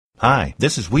Hi,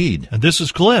 this is Weed. And this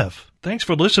is Cliff. Thanks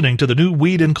for listening to the new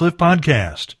Weed and Cliff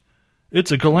podcast.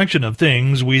 It's a collection of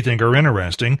things we think are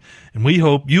interesting, and we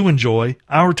hope you enjoy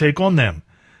our take on them.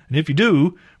 And if you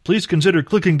do, please consider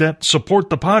clicking that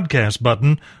support the podcast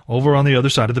button over on the other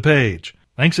side of the page.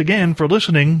 Thanks again for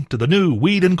listening to the new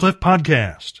Weed and Cliff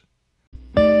podcast.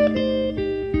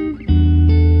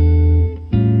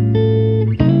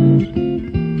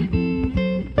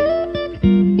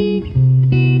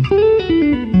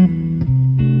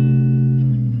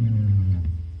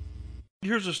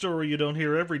 Here's a story you don't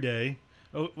hear every day.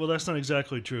 Oh, well, that's not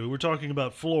exactly true. We're talking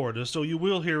about Florida, so you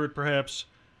will hear it perhaps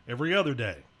every other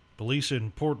day. Police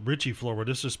in Port Richey,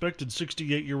 Florida, suspected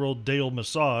 68-year-old Dale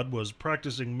Masad was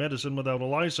practicing medicine without a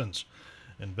license.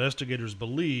 Investigators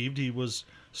believed he was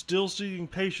still seeing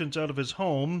patients out of his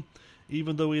home,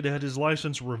 even though he'd had his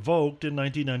license revoked in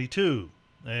 1992.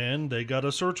 And they got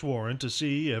a search warrant to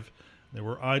see if there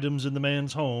were items in the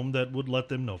man's home that would let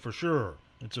them know for sure.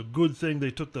 It's a good thing they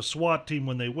took the SWAT team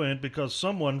when they went, because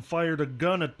someone fired a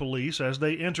gun at police as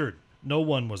they entered. No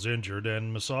one was injured,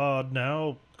 and Masad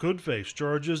now could face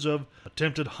charges of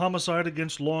attempted homicide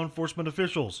against law enforcement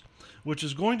officials, which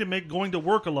is going to make going to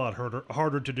work a lot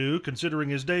harder to do, considering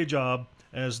his day job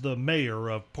as the mayor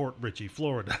of Port Richey,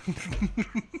 Florida.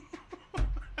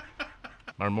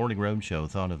 Our morning roadshow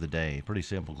thought of the day. Pretty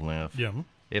simple, Cliff. Yeah.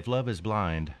 If love is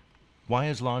blind, why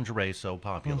is lingerie so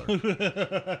popular?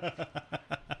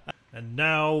 And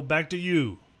now, back to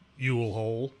you, Yule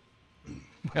Hole.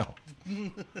 Well,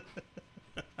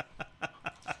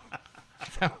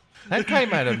 that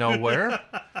came out of nowhere.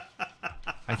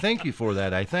 I thank you for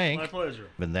that, I think. My pleasure.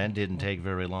 But that didn't take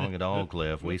very long at all,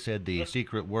 Cliff. We said the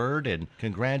secret word, and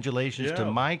congratulations to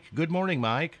Mike. Good morning,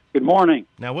 Mike. Good morning.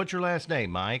 Now, what's your last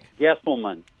name, Mike?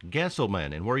 Gesselman,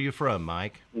 Gesselman. And where are you from,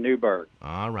 Mike? Newburgh.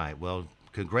 All right. Well,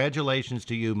 congratulations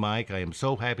to you, Mike. I am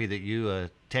so happy that you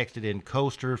texted in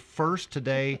Coaster first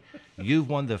today. You've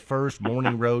won the first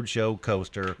Morning Roadshow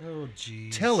Coaster. Oh,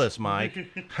 geez. Tell us,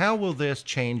 Mike, how will this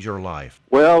change your life?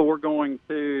 Well,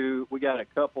 we got a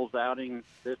couples outing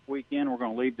this weekend. We're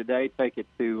going to leave today, take it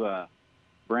to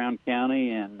Brown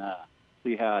County, and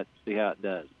see how it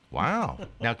does. Wow.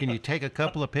 Now, can you take a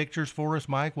couple of pictures for us,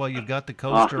 Mike, while you've got the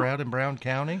coaster out in Brown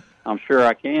County? I'm sure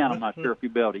I can. I'm not sure if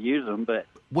you'll be able to use them, but...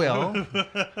 Well,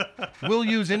 we'll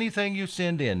use anything you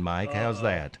send in, Mike. How's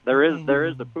that? There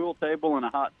is a pool table and a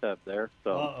hot tub there,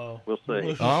 so we'll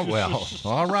see. Oh, well,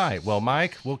 all right. Well,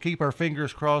 Mike, we'll keep our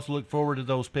fingers crossed. Look forward to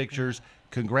those pictures.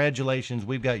 Congratulations.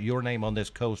 We've got your name on this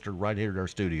coaster right here at our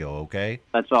studio, okay?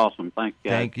 That's awesome. Thanks,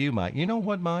 guys. Thank you, Mike. You know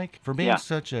what, Mike? For being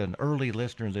such an early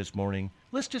listener this morning,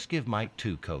 let's just give Mike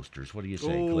 2 coasters. What do you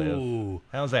say, Cliff?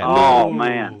 How's that? Oh,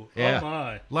 man. Yeah. Oh,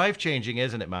 my. Life-changing,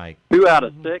 isn't it, Mike? 2 out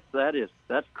of 6,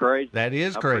 that's crazy. That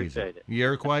is I crazy. appreciate it.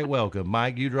 You're quite welcome.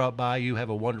 Mike, you drop by. You have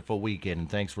a wonderful weekend, and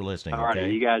thanks for listening, All right,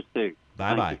 okay? you guys too.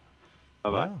 Bye-bye.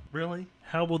 Bye-bye. Wow. Really?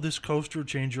 How will this coaster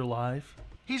change your life?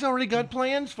 He's already got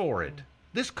plans for it.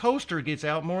 This coaster gets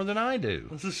out more than I do.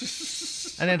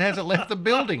 And it hasn't left the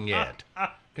building yet.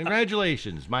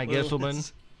 Congratulations, Mike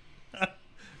Gesselman.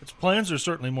 Its plans are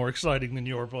certainly more exciting than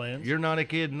your plans. You're not a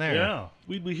kid in there. Yeah.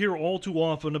 We hear all too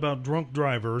often about drunk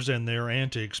drivers and their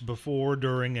antics before,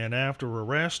 during, and after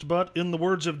arrest, but in the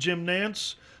words of Jim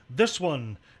Nance, this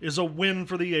one is a win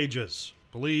for the ages.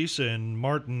 Police in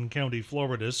Martin County,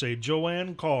 Florida, say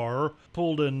Joanne Carr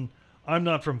pulled an "I'm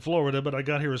not from Florida, but I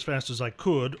got here as fast as I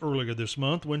could" earlier this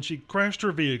month when she crashed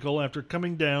her vehicle after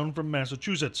coming down from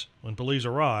Massachusetts. When police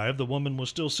arrived, the woman was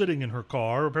still sitting in her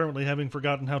car, apparently having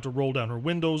forgotten how to roll down her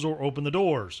windows or open the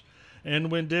doors.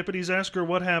 And when deputies asked her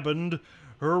what happened,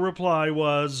 her reply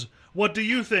was, "What do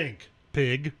you think,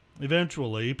 pig?"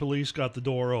 Eventually, police got the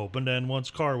door opened, and once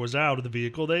Carr was out of the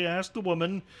vehicle, they asked the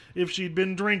woman if she'd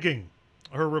been drinking.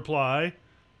 Her reply,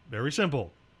 very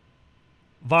simple: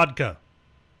 vodka.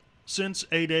 Since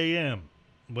 8 a.m.,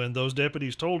 when those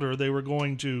deputies told her they were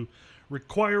going to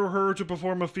require her to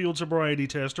perform a field sobriety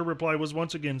test, her reply was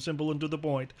once again simple and to the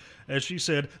point, as she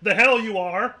said, "The hell you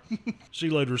are!" She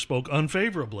later spoke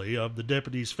unfavorably of the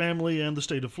deputy's family and the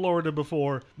state of Florida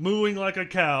before mooing like a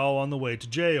cow on the way to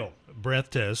jail. Breath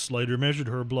tests later measured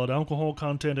her blood alcohol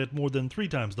content at more than 3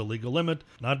 times the legal limit.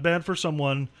 Not bad for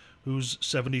someone who's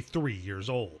 73 years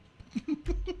old.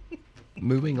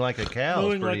 Moving like a cow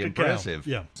is pretty impressive.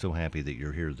 Yeah. So happy that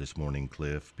you're here this morning,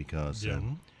 Cliff, because,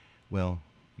 well,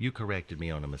 you corrected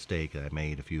me on a mistake I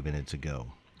made a few minutes ago.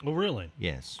 Oh, really?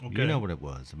 Yes. Okay. You know what it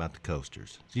was about the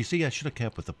coasters. You see, I should have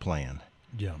kept with the plan.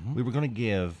 Yeah. We were going to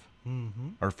give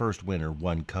our first winner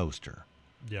 1 coaster.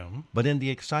 Yeah. But in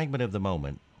the excitement of the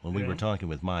moment, when we were talking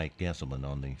with Mike Gesselman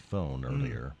on the phone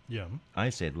earlier, Yeah. I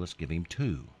said, let's give him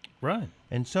 2. Right.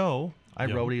 And so I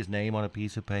Yeah. wrote his name on a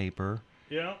piece of paper,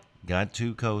 Yeah. got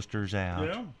 2 coasters out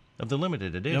Yeah. of the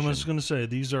limited Yeah, edition. I was going to say,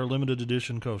 these are limited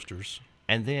edition coasters.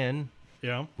 And then,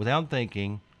 Yeah. without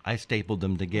thinking, I stapled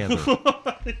them together.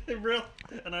 Really?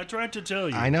 And I tried to tell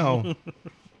you. I know.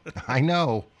 I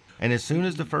know. And as soon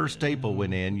as the first staple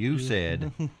went in, you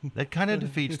said, that kind of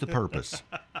defeats the purpose.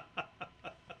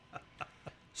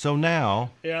 So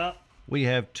now Yeah. we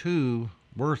have 2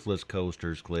 worthless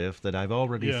coasters, Cliff, that I've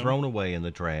already Yeah. thrown away in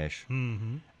the trash.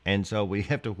 Mm-hmm. And so we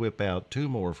have to whip out 2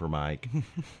 more for Mike.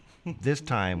 This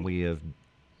time we have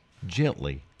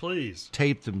gently Please.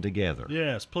 taped them together.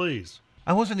 Yes, please.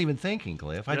 I wasn't even thinking,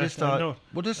 Cliff. I Yeah, just I thought, know.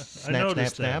 we'll just I snap, snap,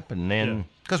 noticed that. snap, and then...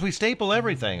 Because we staple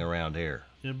everything around here.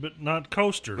 Yeah, but not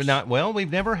coasters. But not well.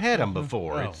 We've never had them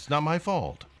before. Oh. It's not my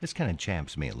fault. This kind of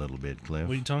chaps me a little bit, Cliff.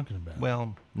 What are you talking about?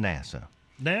 Well, NASA.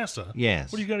 NASA?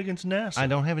 Yes. What do you got against NASA? I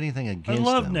don't have anything against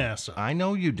love them. NASA. I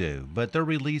know you do, but they're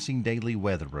releasing daily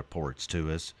weather reports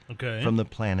to us Okay. from the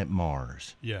planet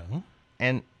Mars. Yeah.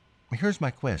 And here's my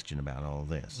question about all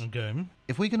this. Okay.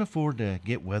 If we can afford to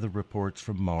get weather reports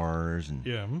from Mars and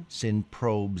Yeah. send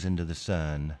probes into the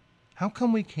sun, how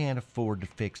come we can't afford to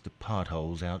fix the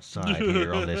potholes outside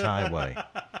here on this highway?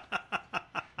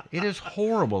 It is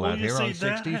horrible out you here see, on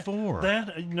 64.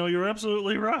 You're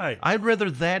absolutely right. I'd rather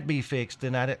that be fixed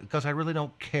than because I really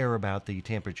don't care about the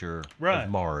temperature Right. of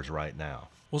Mars right now.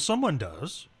 Well, someone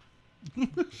does.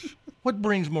 What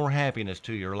brings more happiness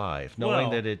to your life, knowing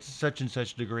Well- that it's such and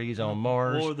such degrees on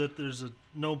Mars? Or that there's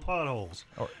no potholes.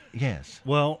 Yes.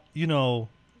 Well,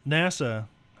 NASA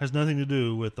has nothing to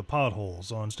do with the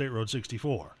potholes on State Road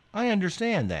 64. I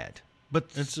understand that, but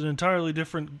It's an entirely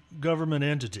different government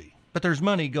entity. there's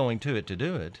money going to it to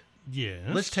do it. Yes.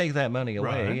 Let's take that money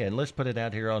away Right. and let's put it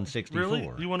out here on 64. Really?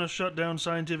 You want to shut down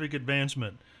scientific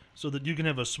advancement so that you can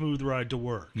have a smooth ride to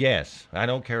work? Yes, I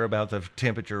don't care about the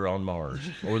temperature on Mars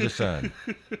or the sun.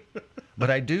 But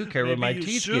I do care when my Maybe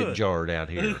you teeth should. get jarred out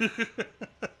here.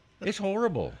 It's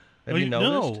horrible. Have you No.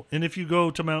 noticed? And if you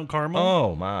go to Mount Carmel,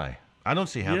 Oh, my. I don't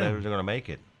see how Yeah. they're going to make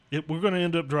it. we're going to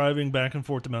end up driving back and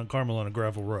forth to Mount Carmel on a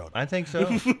gravel road. I think so.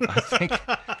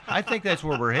 I think that's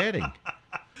where we're heading.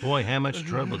 Boy, how much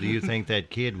trouble do you think that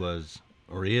kid was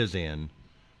or is in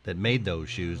that made those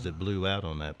shoes that blew out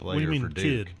on that player What do you mean, for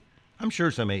Duke? kid? I'm sure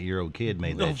some 8-year-old kid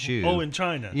made that shoe. Oh, in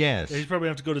China. Yes. He's probably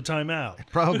have to go to timeout.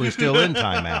 Probably still in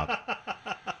timeout.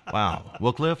 Wow.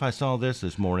 Well, Cliff, I saw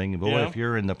this morning. Boy, Yeah? if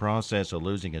you're in the process of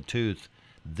losing a tooth,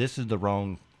 this is the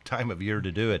wrong time of year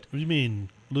to do it. What do you mean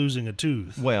losing a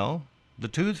tooth? Well, the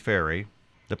Tooth Fairy,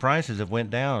 the prices have went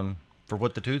down for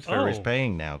what the Tooth Fairy is Oh.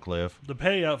 paying now, Cliff. The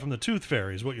payout from the tooth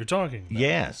fairy is what you're talking about.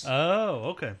 Yes. Oh,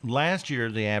 okay. Last year,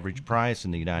 the average price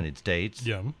in the United States,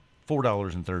 Yeah.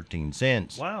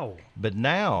 $4.13. Wow. But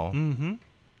now,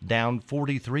 down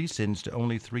 43 cents to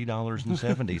only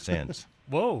 $3.70.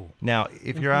 Whoa. Now,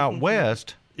 if you're out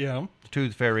west, Yeah. the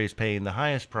Tooth Fairy is paying the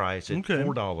highest price at Okay.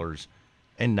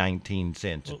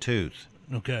 $4.19 a tooth.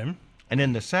 Okay. And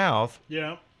in the south,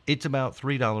 Yeah. it's about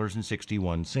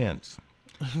 $3.61,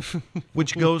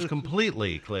 which goes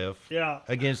completely, Cliff, Yeah.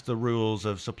 against the rules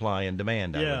of supply and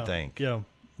demand, I Yeah. would think. Yeah.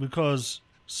 Because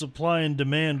supply and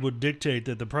demand would dictate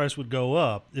that the price would go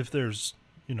up if there's,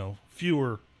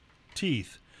 fewer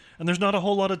teeth. And there's not a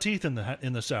whole lot of teeth in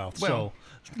the South. Well-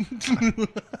 so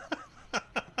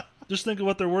just think of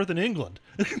what they're worth in England.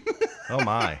 Oh,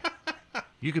 my.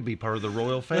 You could be part of the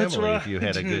royal family right. if you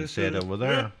had a good set over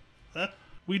there.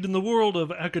 In the world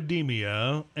of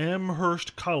academia,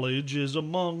 Amherst College is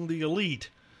among the elite.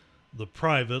 The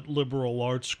private liberal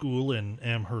arts school in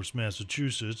Amherst,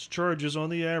 Massachusetts, charges on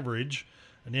the average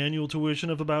an annual tuition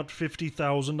of about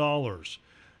 $50,000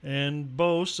 and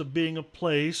boasts of being a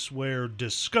place where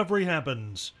discovery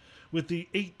happens, with the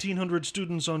 1,800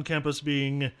 students on campus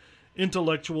being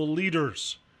intellectual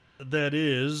leaders. That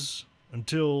is,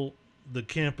 until the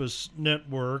campus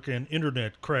network and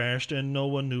internet crashed and no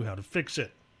one knew how to fix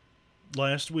it.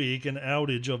 Last week, an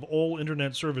outage of all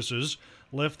internet services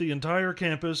left the entire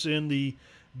campus in the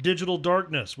digital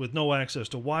darkness with no access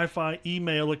to Wi-Fi,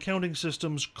 email, accounting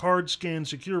systems, card scan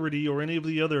security, or any of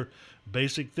the other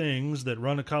basic things that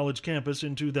run a college campus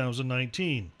in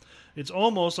 2019. It's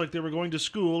almost like they were going to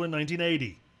school in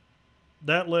 1980.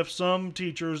 That left some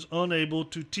teachers unable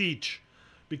to teach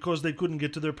because they couldn't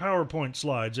get to their PowerPoint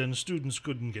slides and students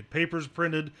couldn't get papers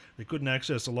printed, they couldn't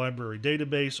access a library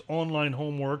database, online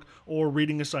homework, or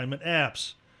reading assignment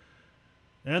apps.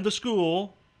 And the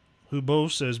school, who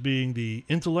boasts as being the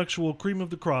intellectual cream of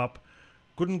the crop,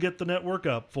 couldn't get the network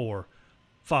up for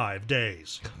 5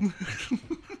 days.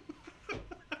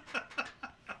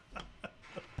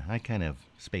 I kind of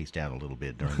spaced out a little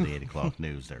bit during the 8 o'clock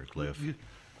news there, Cliff.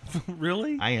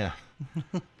 Really?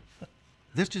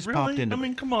 This just Really? popped into. I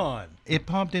mean, come on. It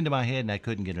popped into my head and I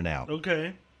couldn't get it out,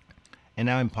 Okay. and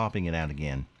now I'm popping it out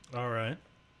again. All right.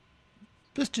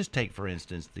 Let's just take, for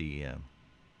instance, the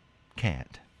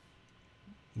cat.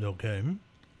 Okay.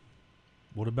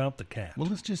 What about the cat? Well,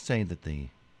 let's just say that the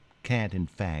cat, in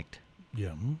fact,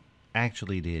 Yeah.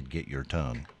 actually did get your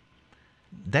tongue.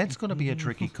 That's going to be a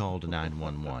tricky call to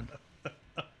 911.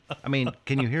 I mean,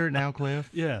 can you hear it now, Cliff?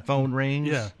 Yeah. Phone rings.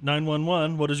 Yeah.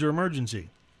 911. What is your emergency?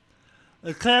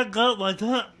 A cat got my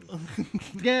tongue.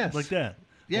 Yes. Like that.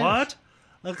 Yes. What?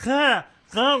 A cat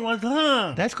got my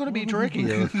tongue. That's going to be tricky.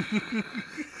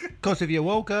 Because if you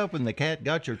woke up and the cat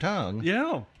got your tongue,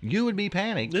 Yeah. you would be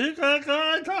panicked. The cat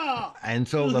got my tongue. And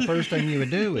so the first thing you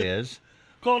would do is,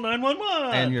 Call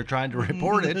 911. and you're trying to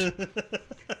report it.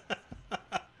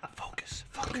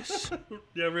 Focus.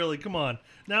 Yeah, really. Come on.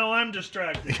 Now I'm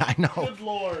distracted. I know. Good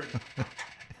Lord.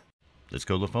 Let's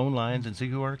go to the phone lines and see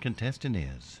who our contestant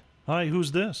is. Hi,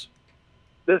 who's this?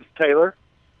 This is Taylor.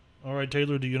 All right,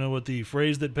 Taylor, do you know what the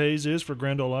phrase that pays is for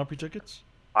Grand Ole Opry tickets?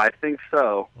 I think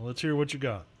so. Well, let's hear what you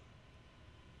got.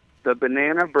 The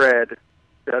banana bread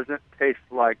doesn't taste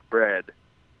like bread.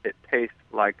 It tastes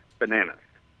like bananas.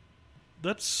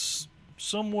 That's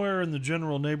somewhere in the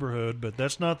general neighborhood, but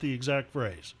that's not the exact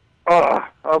phrase. Oh,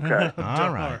 okay.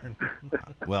 All right. Darn.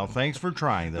 Well, thanks for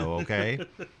trying, though, okay?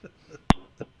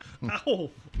 Ow.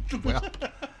 Well,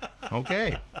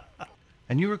 okay.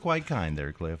 And you were quite kind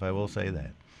there, Cliff. I will say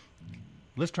that.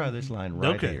 Let's try this line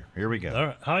right Okay. here. Here we go. All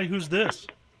right. Hi, who's this?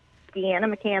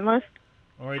 Deanna McCandless.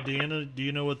 All right, Deanna, do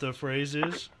you know what the phrase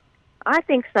is? I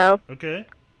think so. Okay.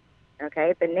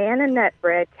 Okay, banana nut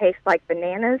bread tastes like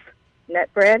bananas nut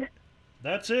bread.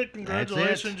 That's it.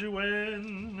 Congratulations, you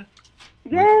win.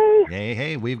 Yay!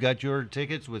 Hey, we've got your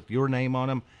tickets with your name on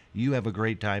them. You have a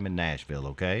great time in Nashville,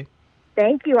 okay?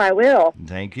 Thank you, I will.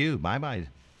 Thank you. Bye-bye.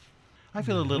 I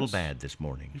feel a little Yes. bad this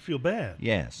morning. You feel bad?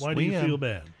 Yes. Why do you feel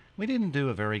bad? We didn't do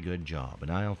a very good job,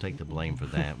 and I'll take the blame for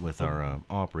that with our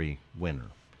Opry winner.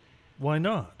 Why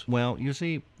not? Well, you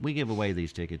see, we give away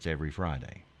these tickets every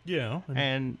Friday. Yeah.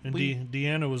 And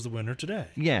Deanna was the winner today.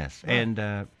 Yes, and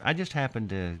I just happened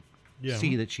to Yeah.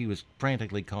 see that she was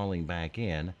frantically calling back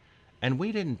in, and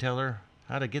we didn't tell her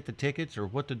how to get the tickets or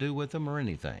what to do with them or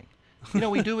anything. You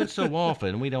know, we do it so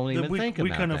often, we don't even think about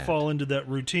we kind of that. fall into that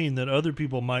routine that other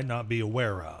people might not be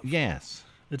aware of. Yes.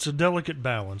 It's a delicate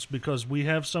balance because we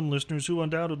have some listeners who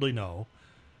undoubtedly know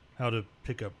how to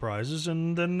pick up prizes,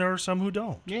 and then there are some who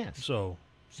don't. Yes. So,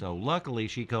 So luckily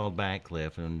she called back,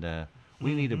 Cliff, and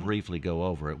we need to briefly go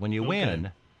over it. When you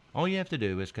win, all you have to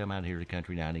do is come out here to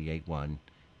Country 98.1,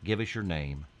 give us your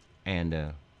name,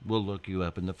 and we'll look you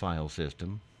up in the file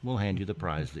system. We'll hand you the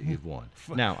prize that you've won.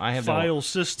 Now, I have file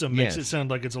system makes Yes. it sound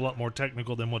like it's a lot more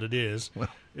technical than what it is. Well-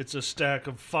 It's a stack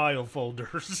of file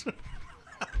folders.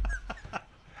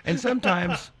 And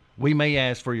sometimes we may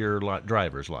ask for your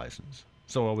driver's license.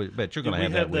 So I bet you're going to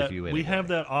have that with you anyway. We have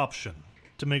that option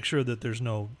to make sure that there's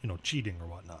no, cheating or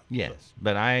whatnot. Yes,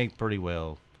 but I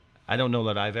don't know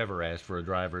that I've ever asked for a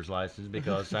driver's license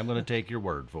because I'm going to take your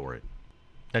word for it.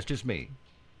 That's just me.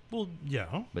 Well,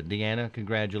 yeah. But Deanna,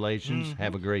 congratulations.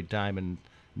 Have a great time in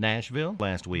Nashville.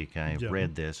 Last week I Yeah.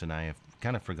 read this and I have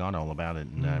kind of forgot all about it,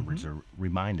 and I was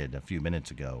reminded a few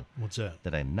minutes ago What's that?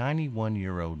 that a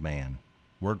 91-year-old man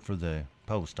worked for the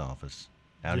post office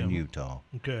out in Yeah. Utah,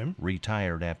 Okay.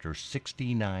 retired after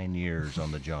 69 years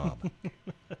on the job,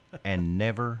 and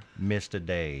never missed a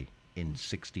day in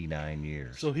 69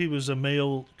 years. So he was a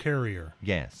mail carrier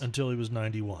Yes. until he was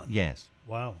 91. Yes.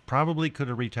 Wow. Probably could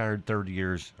have retired 30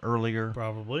 years earlier.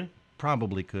 Probably.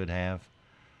 Probably could have.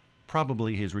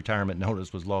 Probably his retirement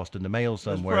notice was lost in the mail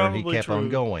somewhere and he probably kept on true.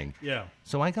 going. Yeah.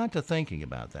 So I got to thinking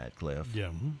about that, Cliff. Yeah.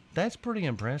 That's pretty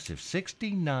impressive.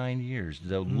 69 years.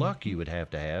 The luck you would have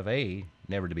to have, A,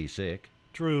 never to be sick,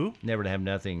 True. never to have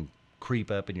nothing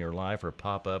creep up in your life or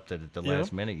pop up that at the Yeah.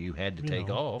 last minute you had to You take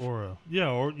know, off.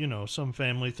 Or some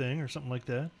family thing or something like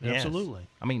that. Yes. Absolutely.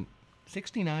 I mean,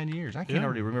 69 years. I can't Yeah.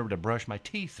 already remember to brush my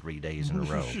teeth 3 days in a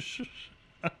row.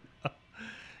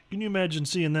 Can you imagine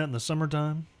seeing that in the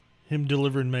summertime? Him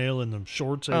delivering mail in the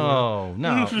shorts. they wear? Oh,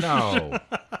 no, no.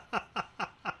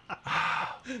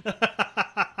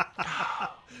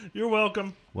 You're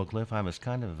welcome. Well, Cliff, I was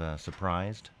kind of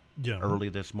surprised Yeah. early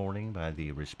this morning by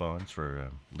the response for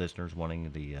listeners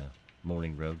wanting the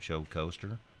Morning Road Show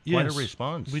coaster. Quite Yes. a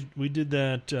response. We did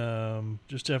that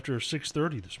just after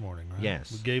 6:30 this morning, right?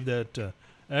 Yes. We gave that.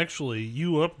 Actually,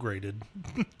 you upgraded.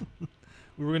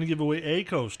 We were going to give away a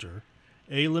coaster,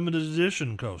 a limited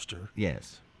edition coaster,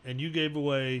 Yes. and you gave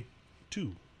away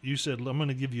two. You said, I'm going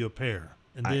to give you a pair.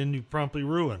 And then you promptly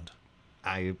ruined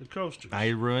I The coasters. I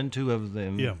ruined 2 of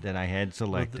them Yeah. that I had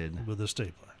selected. with the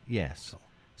stapler. Yes.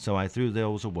 So I threw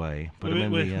those away. Put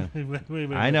them in the.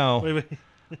 Wait, I know. Wait.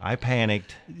 I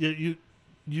panicked. You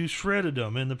shredded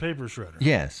them in the paper shredder.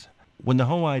 Yes. When the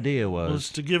whole idea Was was,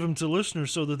 to give them to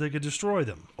listeners so that they could destroy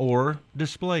them or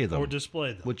display them, or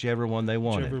display them, whichever one they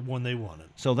wanted. whichever one they wanted.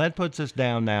 So that puts us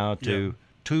down now to Yeah.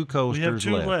 2 coasters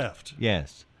We have 2 left.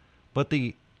 Yes. But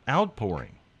the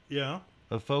outpouring Yeah.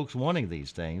 of folks wanting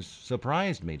these things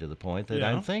surprised me to the point that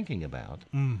Yeah. I'm thinking about,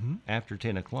 Mm-hmm. after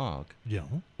 10 o'clock, Yeah.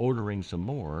 ordering some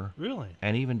more Really?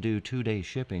 and even do 2-day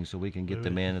shipping so we can get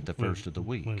them in at the first of the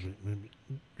week. Wait.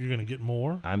 You're going to get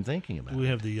more? I'm thinking about We it.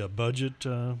 have the budget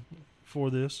for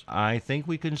this. I think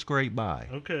we can scrape by.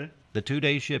 Okay. The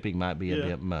 2-day shipping might be a Yeah.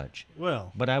 bit much.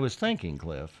 Well, But I was thinking,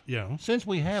 Cliff, yeah. since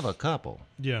we have a couple,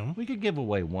 Yeah. we could give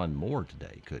away one more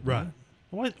today, couldn't Right.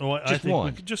 we? I Just think one.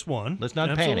 we could just one. Let's not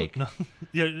Absolutely. panic. No.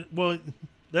 Yeah, well,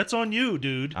 that's on you,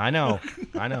 dude. I know.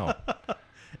 I know.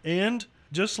 And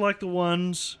just like the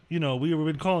ones, we've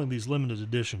been calling these limited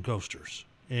edition coasters.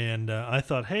 And I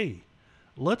thought, hey,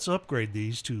 let's upgrade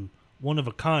these to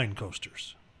one-of-a-kind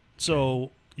coasters.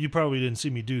 So you probably didn't see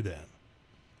me do that.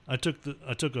 I took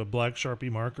a black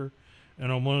Sharpie marker,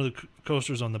 and on one of the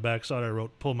coasters on the backside I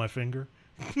wrote, pull my finger.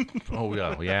 Oh,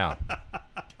 yeah.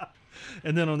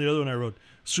 And then on the other one I wrote,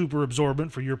 super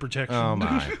absorbent for your protection. Oh,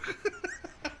 my.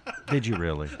 Did you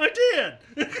really? I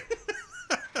did!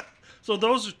 So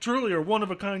those truly are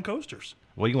one-of-a-kind coasters.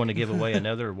 Well, you want to give away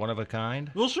another one of a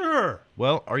kind? Well, sure.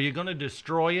 Well, are you going to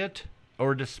destroy it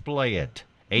or display it?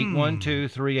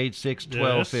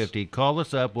 812-386-1250. Call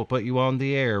us up. We'll put you on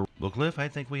the air. Well, Cliff, I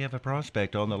think we have a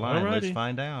prospect on the line. Let's Alrighty.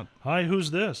 find out. Hi,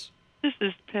 who's this? This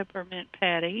is Peppermint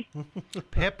Patty.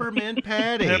 Peppermint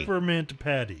Patty. Peppermint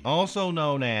Patty. Also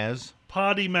known as...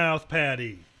 Potty Mouth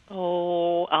Patty.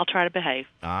 Oh, I'll try to behave.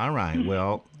 All right.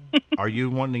 Well, are you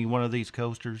wanting one of these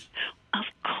coasters? Of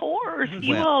course.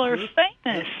 You Well- all are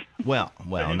famous. Well,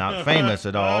 not famous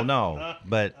at all, no.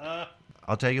 But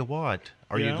I'll tell you what.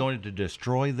 Are you Yeah? going to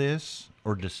destroy this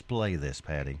or display this,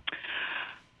 Patty?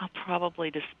 I'll probably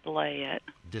display it.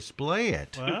 Display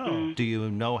it. Wow. Do you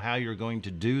know how you're going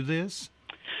to do this?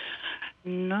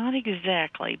 Not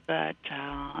exactly, but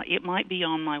it might be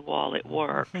on my wall at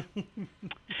work.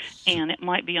 And it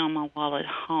might be on my wall at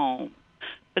home.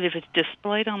 But if it's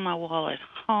displayed on my wall at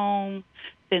home,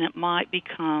 then it might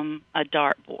become a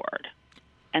dartboard.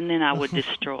 And then I would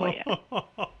destroy it.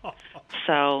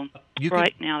 So You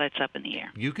right now that's up in the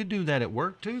air. You could do that at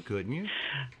work too, couldn't you?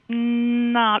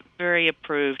 Not very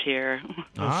approved here.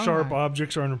 Those sharp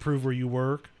objects aren't approved where you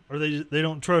work, or they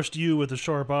don't trust you with the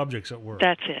sharp objects at work.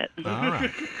 That's it. All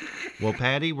right. Well,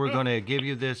 Patty, we're going to give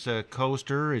you this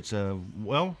coaster. It's you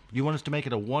want us to make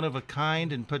it a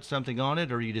one-of-a-kind and put something on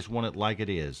it, or you just want it like it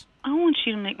is? I want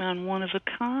you to make mine one of a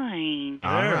kind.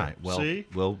 All There, right. Well, see?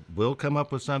 we'll come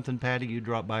up with something, Patty. You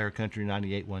drop by our Country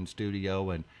 98.1 studio,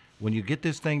 and when you get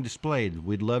this thing displayed,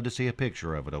 we'd love to see a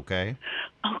picture of it, okay?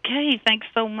 Okay, thanks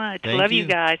so much. Thank Love you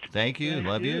guys. Thank you. Thank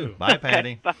Love you. you. Bye,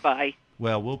 Patty. Bye-bye.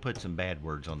 Well, we'll put some bad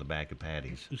words on the back of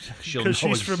Patty's. She'll Because know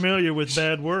she's familiar with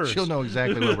bad words. She'll know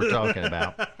exactly what we're talking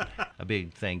about. A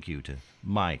big thank you to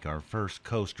Mike, our first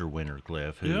coaster winner,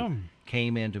 Cliff, who Yeah.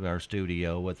 came into our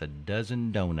studio with a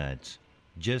dozen donuts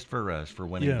just for us for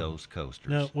winning Yeah. those coasters.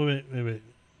 Now, wait.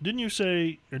 Didn't he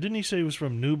say he was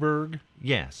from Newburgh?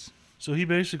 Yes. So he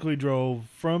basically drove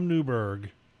from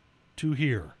Newburgh to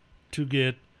here to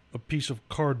get a piece of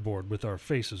cardboard with our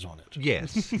faces on it.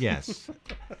 Yes, yes.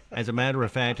 As a matter of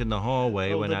fact, in the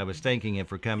hallway, when I was thanking him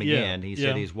for coming Yeah, in, he yeah.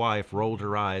 said his wife rolled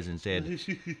her eyes and said,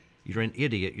 "You're an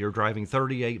idiot. You're driving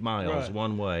 38 miles Right.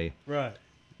 one way Right.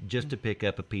 just to pick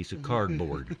up a piece of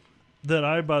cardboard." That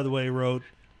I, by the way, wrote,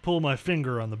 pull my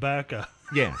finger on the back of.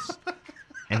 Yes.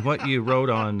 And what you wrote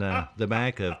on the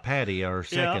back of Patty, our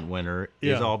second winner,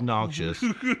 is Yeah. obnoxious.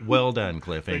 Well done,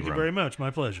 Cliff Thank Ingram. you very much.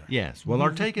 My pleasure. Yes. Well,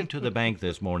 our take it to the bank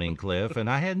this morning, Cliff, and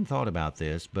I hadn't thought about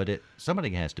this, but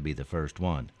somebody has to be the first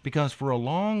one. Because for a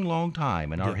long, long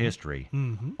time in our history,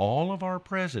 all of our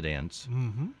presidents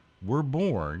were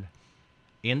born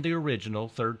in the original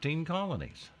 13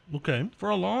 colonies. Okay. For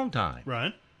a long time.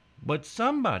 Right. But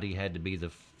somebody had to be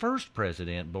the first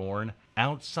president born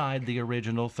outside the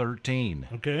original 13.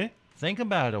 Okay. Think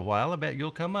about it a while. I bet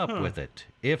you'll come up with it.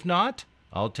 If not,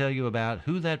 I'll tell you about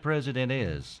who that president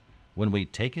is when we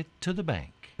take it to the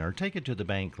bank. Or take it to the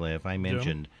bank, Cliff. I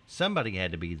mentioned somebody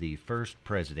had to be the first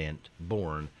president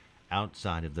born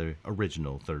outside of the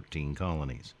original 13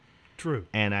 colonies. True.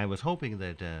 And I was hoping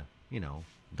that,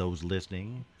 those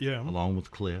listening, Yeah. along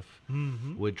with Cliff,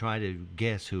 would try to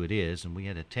guess who it is. And we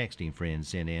had a texting friend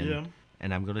sent in. Yeah.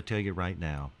 And I'm going to tell you right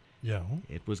now, Yeah.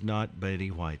 It was not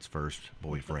Betty White's first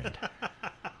boyfriend.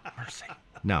 Mercy.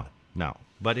 No.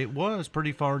 But it was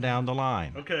pretty far down the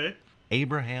line. Okay.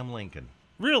 Abraham Lincoln,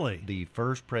 Really? the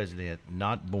first president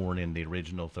not born in the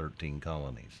original 13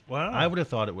 colonies. Wow. I would have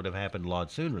thought it would have happened a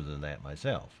lot sooner than that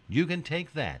myself. You can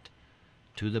take that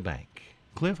to the bank.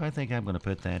 Cliff, I think I'm going to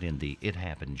put that in the It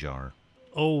Happened jar.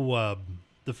 Oh,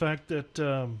 the fact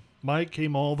that Mike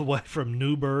came all the way from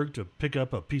Newburgh to pick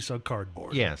up a piece of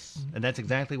cardboard. Yes, and that's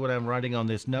exactly what I'm writing on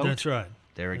this note. That's right.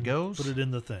 There it goes. Put it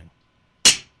in the thing.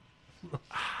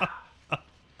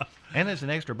 And as an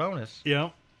extra bonus, Yeah.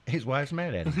 his wife's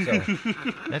mad at him, so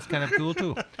that's kind of cool,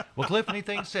 too. Well, Cliff,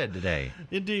 anything said today?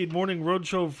 Indeed, morning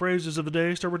roadshow phrases of the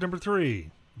day start with number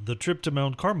 3. The trip to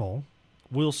Mount Carmel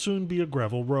will soon be a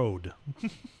gravel road.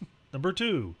 Number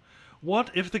 2. What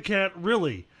if the cat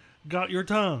really got your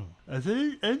tongue?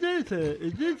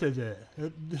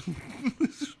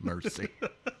 Mercy.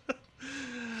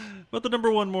 But the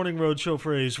number 1 morning roadshow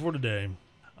phrase for today,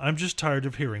 I'm just tired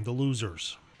of hearing the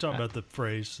losers. Talking about the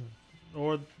phrase.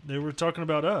 Or they were talking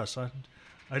about us.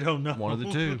 I don't know. One of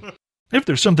the two. If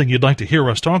there's something you'd like to hear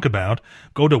us talk about,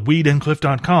 go to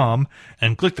weedandcliff.com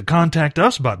and click the Contact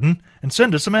Us button and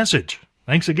send us a message.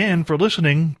 Thanks again for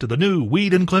listening to the new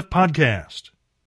Weed and Cliff podcast.